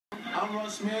I'm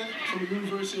Russ Smith from the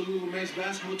University of Louisville men's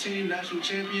basketball team, national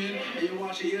champion, and you're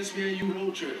watching ESPNU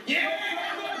Road Trip. Yeah!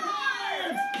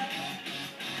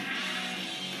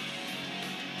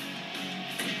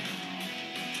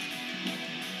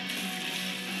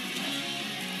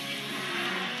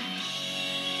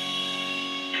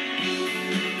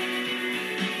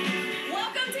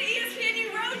 Welcome to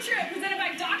ESPNU Road Trip, presented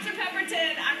by Dr.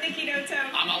 Pepperton. I'm Nikki Noto.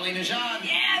 I'm Alina Jean.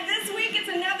 Yeah, this week it's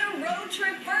another road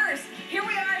trip first. Here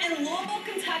we are in Louisville,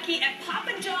 Kentucky at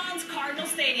Papa John's Cardinal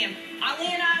Stadium. Ali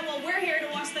and I, well, we're here to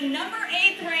watch the number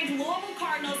 8th ranked Louisville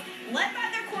Cardinals, led by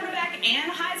their quarterback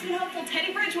and Heisman hopeful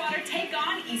Teddy Bridgewater, take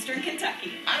on Eastern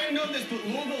Kentucky. I didn't know this, but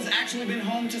Louisville's actually been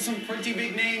home to some pretty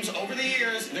big names over the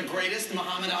years. The greatest,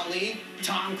 Muhammad Ali,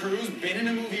 Tom Cruise, been in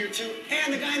a movie or two,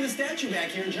 and the guy in the statue back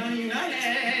here, Johnny Unitas.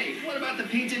 Hey, what about the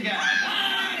pizza guy?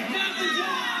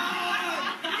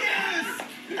 Yes!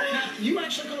 Now, you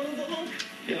actually go to Louisville home?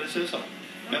 Yeah, this is home.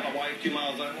 Met my wife 2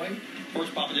 miles that way.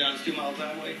 First Papa John's 2 miles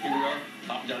that way. Here we are,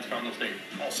 Papa John's Cardinal Stadium.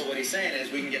 Oh, so what he's saying is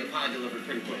we can get a pie delivered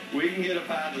pretty quick. We can get a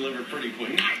pie delivered pretty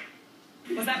quick.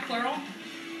 Was that plural?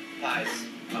 Pies.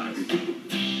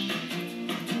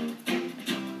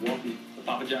 Welcome to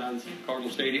Papa John's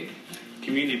Cardinal Stadium.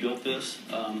 Community built this.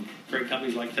 Great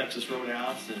companies like Texas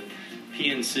Roadhouse and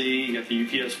PNC. You got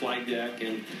the UPS flight deck,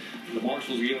 and the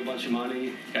Marshalls gave a bunch of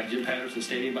money. Got Jim Patterson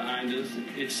Stadium behind us.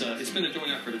 It's been a joint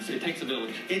effort. It takes a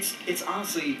village. It's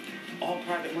honestly all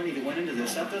private money that went into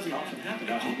this. That doesn't often happen.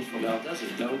 No, it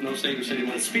doesn't. No state or city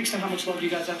money. It speaks to how much love you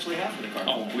guys actually have for the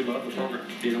Cardinals. Oh, we love the program.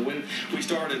 You know, when we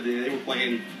started, they were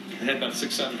playing, they had about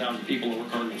 6,000 to 7,000 people over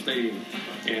Cardinal Stadium,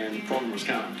 and the program was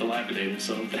kind of dilapidated.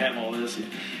 So to have all this, and,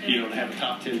 you know, to have a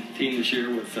top 10 team this year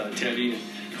with Teddy and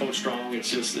Coach Strong,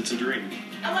 it's a dream.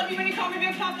 I love you when you call me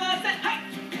Big Papa. Hi.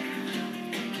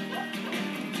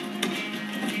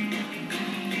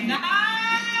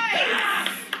 Nice!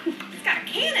 It's got a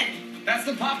cannon. That's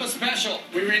the Papa Special.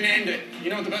 We renamed it. You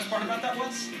know what the best part about that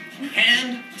was?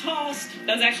 Hand tossed.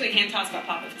 That was actually hand tossed by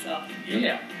Papa himself.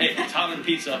 Yeah. Hey, it's hot on the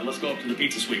pizza. Let's go up to the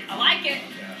pizza suite. I like it.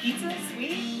 Pizza,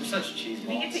 sweet. We're such cheese balls.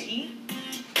 We get to eat.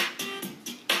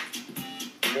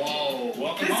 Whoa.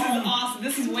 Welcome This home. is awesome.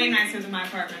 This is way nicer than my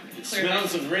apartment. It Clearly.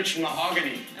 smells of rich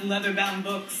mahogany. And leather-bound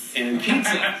books. And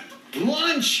pizza.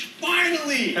 Lunch!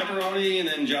 Finally! Pepperoni, and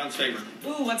then John's favorite.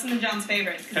 Ooh, what's in the John's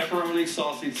favorite? Pepperoni,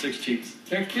 sausage, 6 cheese.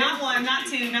 Not 1, not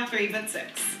 2, not 3, but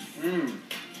 6.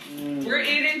 We're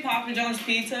eating Papa John's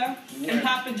pizza and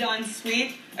Papa John's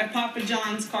suite at Papa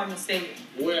John's Cardinal Stadium.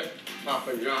 With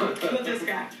Papa John. With this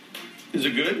guy. Is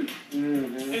it good?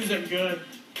 Is it good?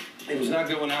 It was not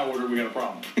good when I ordered. We got a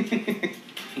problem.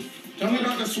 Tell me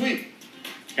about the suite.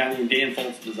 A guy named Dan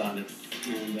Foltz designed it,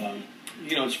 and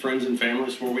you know, it's friends and family.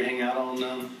 It's where we hang out on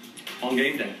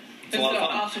game day. It's a lot of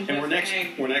fun. Awesome And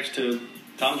we're next to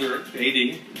Tom Jurek,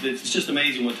 AD. It's just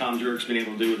amazing what Tom Jurek's been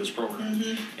able to do with this program.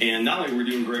 And not only are we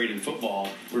doing great in football,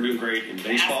 we're doing great in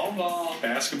baseball,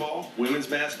 basketball, women's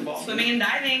basketball, Swimming and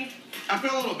diving. I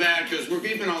feel a little bad because we're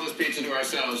keeping all this pizza to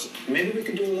ourselves. Maybe we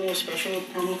could do a little special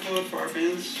promo code for our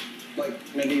fans? Like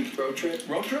maybe road trip?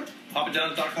 Road trip?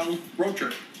 PapaJohns.com. Road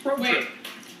trip. Road Wait. trip.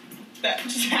 That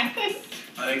just happened?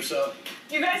 I think so.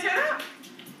 You guys hear that?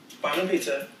 Buy them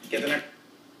pizza, get the next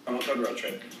promo code road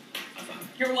trip.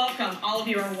 You're welcome. All of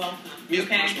you are welcome. You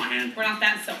Okay? push my hand. We're not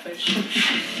that selfish.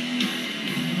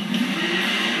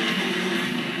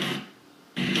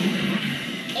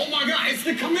 Oh my God, it's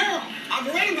the Camaro! I've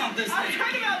read about this I've thing.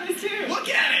 heard about this too. Look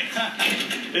at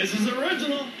it! This is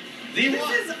original. This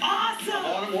is awesome.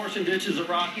 Bought it washing dishes at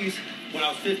Rockies when I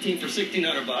was 15 for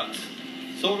 $1,600.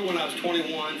 Sold it when I was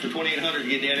 21 for $2,800 to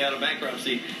get Dad out of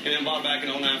bankruptcy, and then bought it back in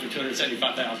 09 for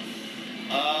 $275,000.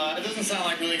 It doesn't sound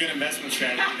like really good investment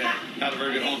strategy there. Not a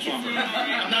very good hog swamper.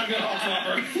 I'm not a good hog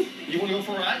swamper. You want to go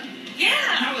for a ride?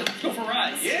 Yeah. Let's go for a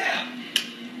ride. Yeah!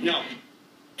 No.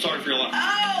 Sorry for your luck.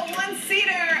 Oh,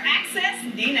 1-seater. Access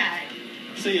denied.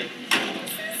 See ya.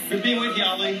 Good being with you,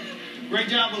 Ali. Great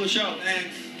job on the show.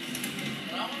 Thanks.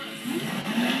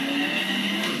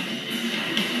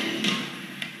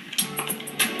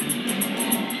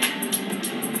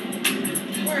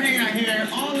 We're hanging out here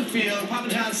on the field, Papa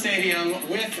John's Stadium,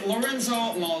 with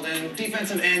Lorenzo Malden,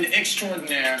 defensive end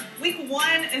extraordinaire. Week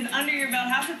 1 is under your belt.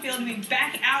 How's it feel to be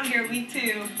back out here week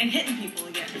 2 and hitting people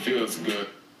again? It feels good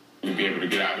to be able to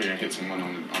get out here and hit someone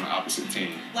on the opposite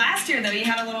team. Last year, though, you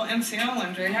had a little MCL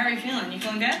injury. How are you feeling? You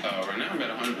feeling good? Right now I'm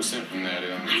at 100% from that.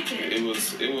 like it. It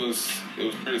was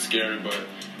pretty scary, but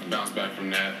I bounced back from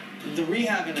that. The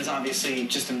rehabbing is obviously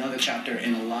just another chapter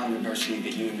in a lot of adversity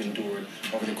that you have endured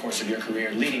over the course of your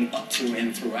career, leading up to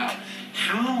and throughout.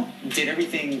 How did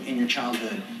everything in your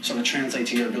childhood sort of translate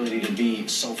to your ability to be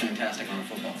so fantastic on a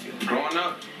football field? Growing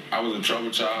up, I was a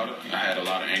trouble child. I had a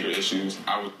lot of anger issues.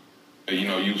 I would,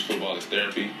 use football as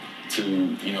therapy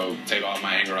to, take all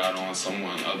my anger out on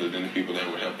someone other than the people that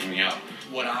were helping me out.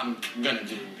 What I'm gonna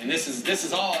do, and this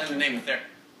is all in the name of therapy.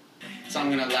 So I'm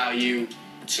gonna allow you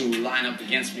to line up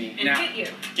against me. And now, hit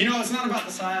you. You know, it's not about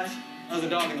the size of the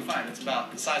dog in the fight. It's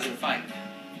about the size of the fight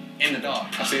in the dog.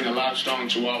 I've seen a lot of strong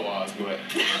chihuahuas, but...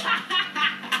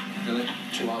 Really?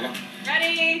 Chihuahua?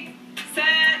 Ready,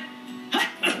 set.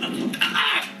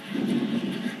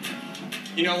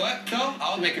 You know what, though?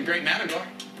 I'll make a great matador.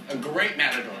 A great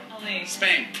matador. Ali.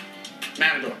 Spain.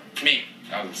 Matador. Me.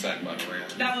 That was a sack, by the way.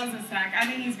 That was a sack. I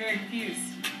think he's very confused.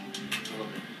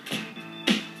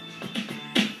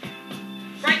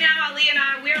 Right now, Ali and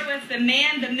I, we are with the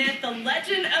man, the myth, the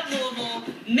legend of Louisville,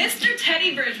 Mr.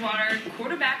 Teddy Bridgewater,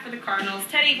 quarterback for the Cardinals.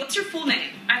 Teddy, what's your full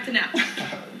name? I have to know.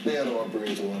 Theodore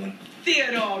Bridgewater.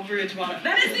 Theodore Bridgewater.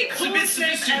 That is the It's a bit coolest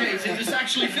name sophisticated. ever. It's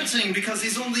actually fitting because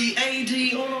he's on the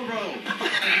AD honor roll.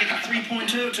 I get a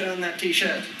 3.0 to earn that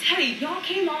t-shirt. Teddy, y'all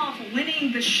came off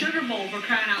winning the Sugar Bowl for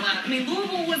crying out loud. I mean,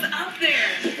 Louisville was up there.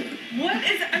 What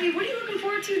are you looking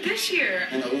forward to this year?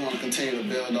 We want to continue to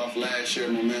build off last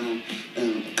year's momentum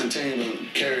and continue to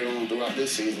carry it on throughout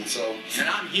this season. So, And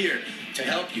I'm here to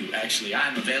help you, actually.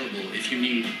 I'm available if you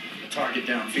need a target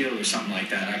downfield or something like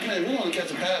that. hey, we want to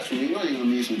catch a pass from you. We know you're going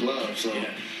to need some gloves. So, Yeah.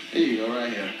 here you go, right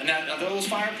here. And are those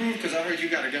fireproof? Because I heard you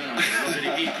got a gun on you. A little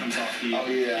bit of heat comes off the Oh,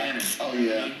 yeah. cannon. Oh,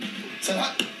 yeah. So,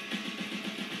 hot.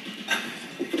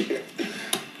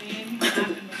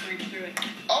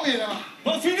 Oh, yeah.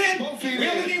 Both feet in. Both feet we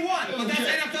in. only need one, That but was a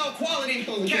that's catch. NFL quality.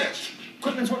 That was a catch.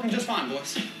 Equipment's working just fine,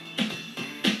 boys.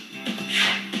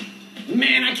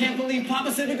 Man, I can't believe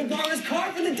Papa said we could borrow his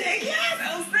car for the day. Yes!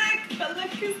 So sick, but look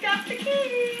who's got the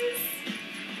keys.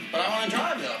 But I want to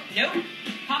drive, though. Nope.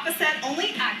 Papa said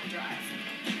only I can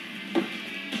drive.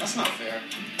 That's not fair.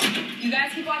 You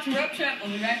guys keep watching Road Trip.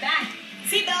 We'll be right back.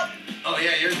 Seatbelt. Oh,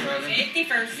 yeah, you're driving. Safety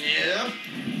first. Yep.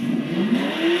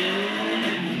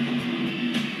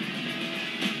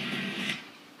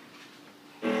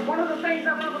 One of the things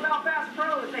I love about Bass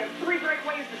Pro is they have 3 great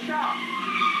ways to shop.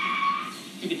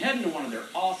 You can head into one of their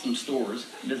awesome stores,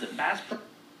 visit Bass Pro.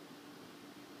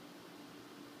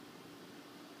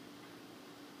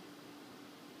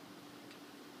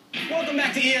 Welcome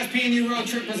back to ESPNU Road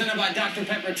Trip presented by Dr.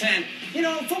 Pepper 10. You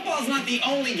know, football's not the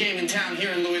only game in town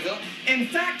here in Louisville. In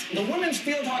fact, the women's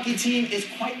field hockey team is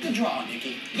quite the draw,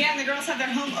 Nikki. Yeah, and the girls have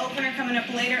their home opener coming up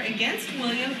later against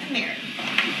William and Mary.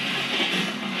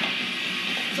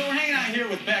 So we're hanging out here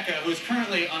with Becca, who's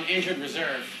currently on injured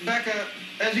reserve. Becca,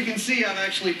 as you can see, I've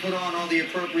actually put on all the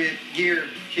appropriate gear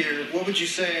here. What would you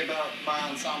say about my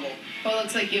ensemble? Well, it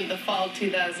looks like you have the fall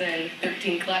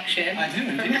 2013 collection. I do,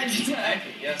 From indeed. head to toe.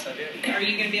 Yes, I do. Are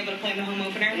you going to be able to play in the home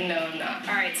opener? No, I'm not.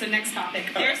 All right, so next topic.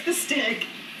 There's the stick.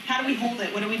 How do we hold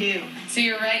it? What do we do? So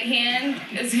your right hand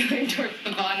is going towards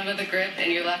the bottom of the grip,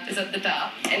 and your left is at the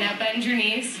top. And now bend your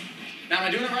knees. Now, am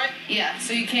I doing it right? Yeah,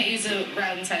 so you can't use the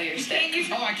right inside of your stick.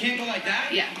 Oh, I can't go like that?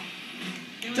 Yeah.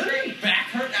 Doesn't your back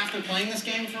hurt after playing this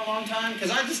game for a long time? Because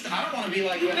I don't want to be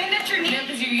like... Bend at your knee. No,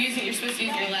 because you're supposed to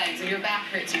use your legs. If your back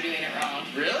hurts, you're doing it wrong.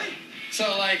 Really?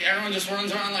 So, like, everyone just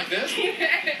runs around like this?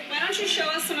 Why don't you show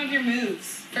us some of your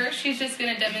moves? First, she's just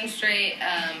going to demonstrate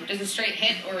just a straight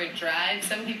hit or a drive,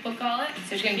 some people call it.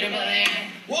 So she's going to dribble in there.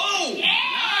 Whoa! Yeah!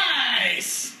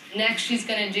 Nice! Next, she's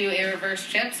going to do a reverse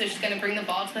chip. So she's going to bring the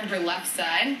ball to her left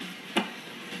side.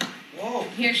 Whoa.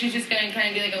 Here, she's just going to kind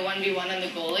of do like a 1v1 on the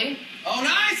goalie. Oh,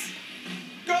 nice!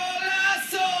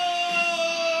 Golazo!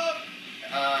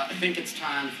 I think it's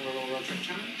time for a little road trip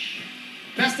challenge.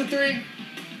 Best of 3.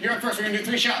 You're up first. We're going to do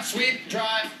 3 shots. Sweep,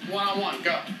 drive, one-on-one.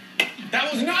 Go.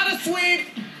 That was not a sweep!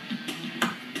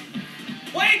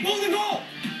 Wait, move the goal!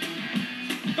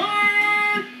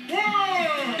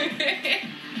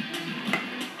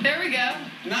 There we go.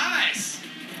 Nice!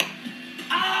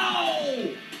 Ow!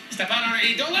 Step out on her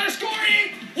E. Don't let her score,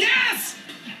 E! Yes!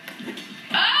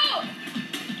 Oh!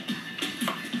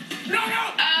 No!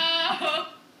 Oh!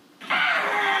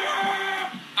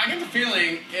 I get the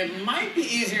feeling it might be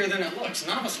easier than it looks.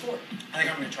 None of us scored. I think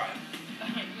I'm going to try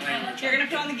it. You're going to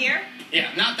put on the gear?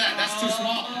 Yeah, not that. That's too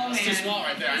small. Oh, That's too man. small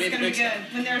right there. I It's need the gonna big be good.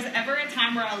 stuff. When there's ever a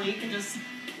time where Ali can just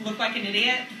look like an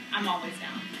idiot, I'm always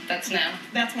down. That's now.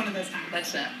 That's one of those times.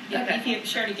 That's now. Yeah, Okay. if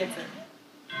Shirley gets it.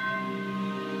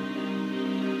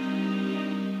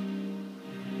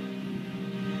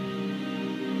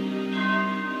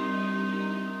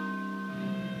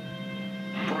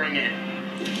 Bring it.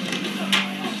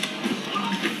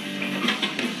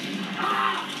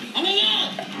 On the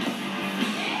wall!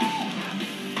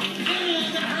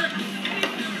 That hurt.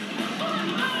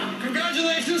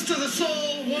 Congratulations to the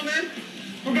soul woman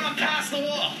who We're going past the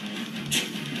wall.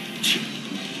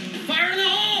 Fire in the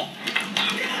hole.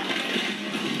 Oh,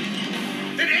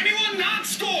 God. Did anyone not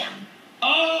score?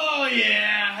 Oh,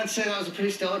 yeah. I'd say that was a pretty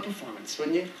stellar performance,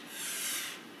 wouldn't you?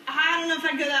 I don't know if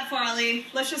I'd go that far, Ali.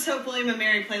 Let's just hope William and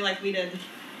Mary play like we did.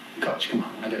 Coach, come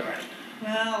on. I did all right.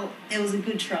 Well, it was a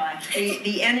good try.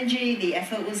 The energy, the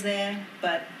effort was there,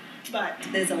 but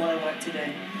there's a lot of work to do.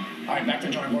 All right, back to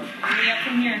the drawing board. Maybe up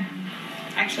from here.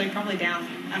 Actually, probably down.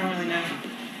 I don't really know.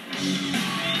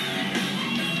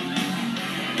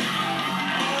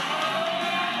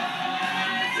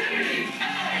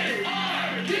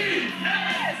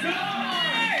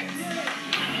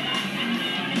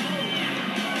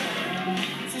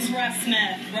 This is Russ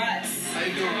Smith. Russ. How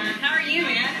you doing? How are you,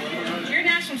 man? You're a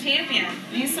national champion.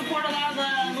 Do you support a lot of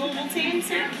the Louisville teams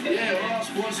here? Yeah, all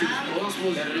sports is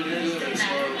really good.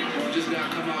 So we just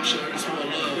gotta come out, show this whole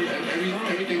love.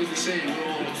 Everything is the same. We're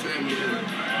all a family.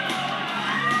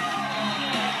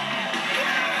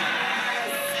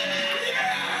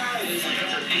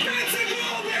 That's a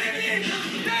goal, baby!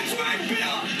 That's right,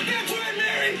 Bill! That's right,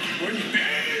 Mary! We're the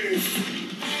base!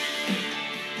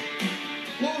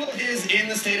 Louisville is in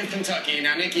the state of Kentucky.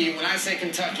 Now, Nikki, when I say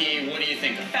Kentucky, what do you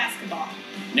think of? Basketball.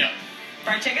 No.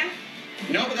 Fried chicken?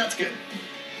 No, but that's good.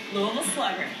 Louisville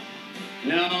Slugger.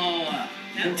 No.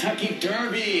 Kentucky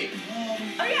Derby.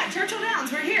 Oh, yeah, Churchill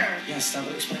Downs. We're here. Yes, that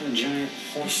would explain the giant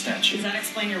horse statue. Does that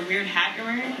explain your weird hat you're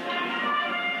wearing?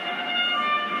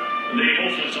 The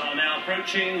horses are now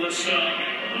approaching the start.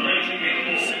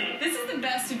 This is the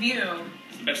best view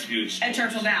It's the best view in sport. at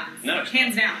Churchill Downs. No.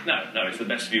 Hands down. No, it's the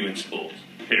best view in sport.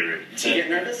 Period. Do you get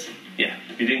nervous? Yeah,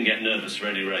 if you didn't get nervous for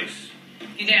any race,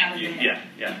 You did out of it.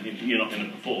 you're not going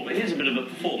to perform. It is a bit of a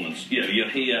performance. You know, you're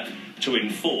here to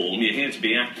inform, you're here to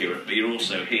be accurate, but you're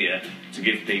also here to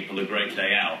give people a great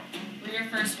day out. What are your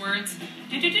first words?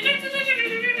 Are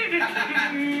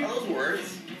those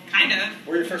words? Kind of.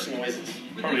 What are your first noises?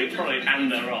 Probably,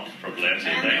 and they're off, probably, I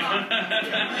think.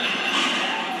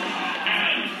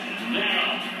 And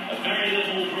now, a very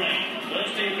little break.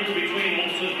 Bursting through between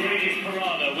horses, Grady's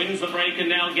Parada wins the break and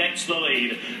now gets the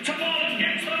lead. Tomorrow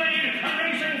gets the lead, a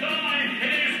racing time.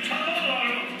 It is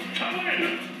tomorrow. Come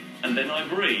in. And then I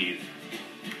breathe.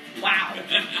 Wow.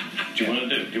 Do you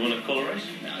want to call a race?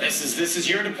 No, this is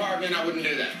your department. I wouldn't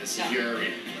do that. This is your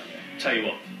arena. Tell you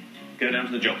what, go down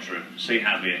to the jobs room, see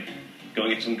Javier, go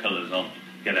and get some colours on,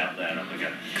 get out there and have a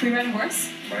go. Can we ride a horse?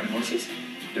 Riding horses?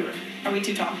 Do it. Are we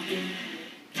too tall?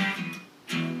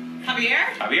 Javier?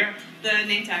 Javier? The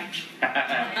name tag.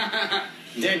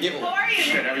 Dan Giveaway. How are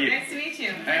you? Good, how are you? Nice to meet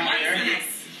you. Hey, Javier.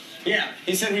 Nice. Yeah,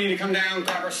 he said we need to come down,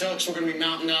 grab our silks. We're going to be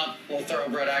mounting up, a little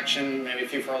thoroughbred action, maybe a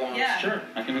few furlongs. Yeah. Sure,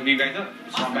 I can hook you guys up.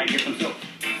 Swap by and get some silk.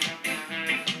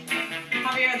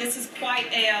 Javier, this is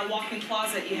quite a walk-in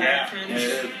closet you have, friend. It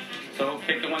is. So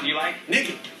pick the ones you like.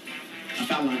 Nikki, I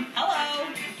found mine. Hello.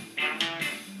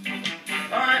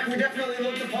 All right, we definitely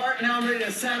looked the part. Now I'm ready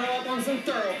to saddle up on some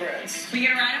thoroughbreds. We get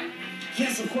to ride them?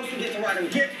 Yes, of course we get to ride them.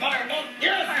 Get fired up.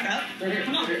 Get fired up. They're here.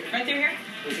 Come on. They're here. Right through here.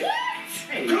 What?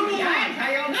 Hey, come on.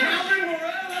 How y'all doing? Calvin Morel,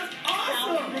 that's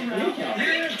awesome.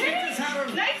 Yeah, teach us how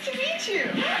to... Nice to meet you.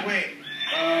 Wait,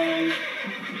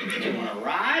 Do you want to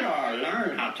ride or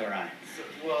learn how to ride?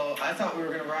 well, I thought we were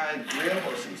going to ride real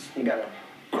horses. You gotta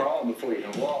crawl before you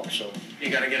can walk, so. You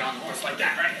got to get on the horse like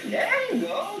that, right? There you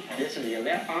go. This is your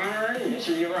left arm, and this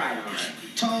is your right arm.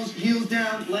 Toes, heels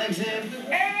down, legs in.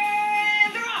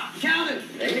 And they're off. Calvin.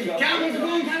 There you go. Calvin's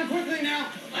going kind of quickly now.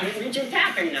 I mean, you're just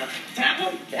tapping now. Tap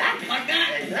him. Tap. Like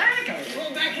that. Exactly.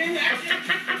 Roll back in there.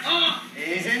 Oh,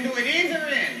 he's into it. Ease her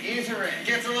in. Ease her in.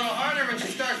 Gets a little harder when she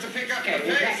starts to pick up Okay, the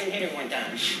go back pace. and hit it one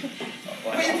time.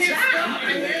 Well, you can't stop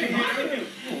and then hit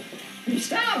her.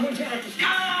 Stop. What's going to stop?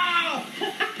 Oh!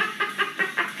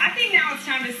 I think now it's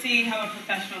time to see how a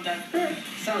professional does.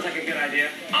 Sounds like a good idea.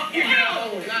 Oh,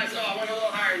 Oh, nice. Oh, I went a little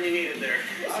higher than you needed there.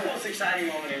 What's the most exciting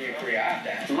moment in your career? I have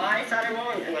to ask. My exciting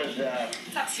moment was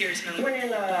Top serious moment. winning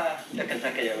the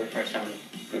Kentucky Derby first time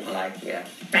in my life. Yeah.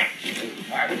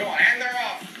 All right, we're going. And they're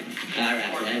off. All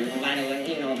right, and no matter what,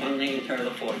 you know, if I'm named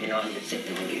Turtle Ford, you know, I'm just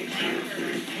sitting on you.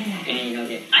 And you know,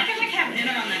 get. I could like have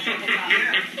dinner on that tabletop.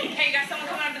 Hey, you got someone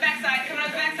coming out of the backside. Coming out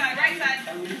of the backside. Right side.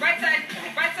 Right side.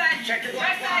 Right side. Check your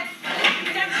Right side.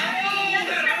 Down the stretch. Down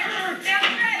the stretch. Down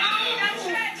the stretch. Down the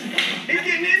stretch. He's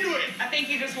getting into it. I think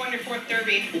you just won your 4th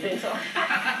Derby. You think so?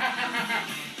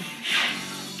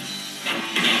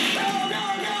 Go, go,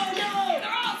 go, go.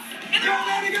 They're off. And Go, they're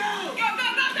off. baby, go. Go, go,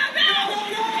 go, go, go.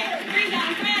 Okay, 3's out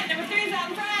in front. Number 3's out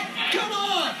in front. Come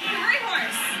on. Great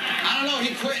horse. I don't know.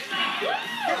 He quit. Woo!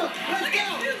 Let's Look at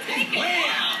go. Sue take it. Way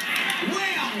out.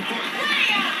 Way out in front. Way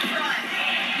out in front.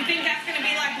 You think that's going to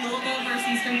be like Louisville versus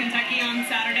Eastern Kentucky on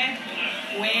Saturday?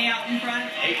 way out in front.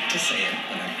 Hate to say it,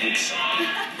 but I think so.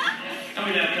 And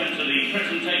we now come to the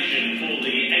presentation for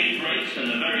the 8th race,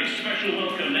 and a very special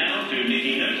welcome now to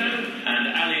Nikki Noto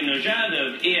and Ali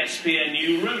Najad of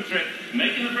ESPNU Road Trip,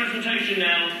 making the presentation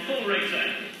now for race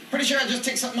 8. Pretty sure I just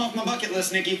ticked something off my bucket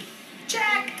list, Nikki.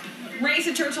 Check. Race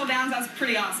at Churchill Downs, that's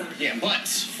pretty awesome. Yeah, but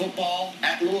football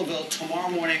at Louisville tomorrow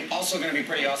morning, also going to be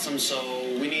pretty awesome, so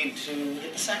we need to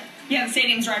hit the sack. Yeah, the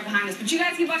stadium's right behind us. But you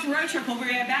guys keep watching Road Trip. We'll be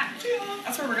right back.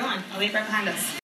 That's where we're going. I'll leave right behind us.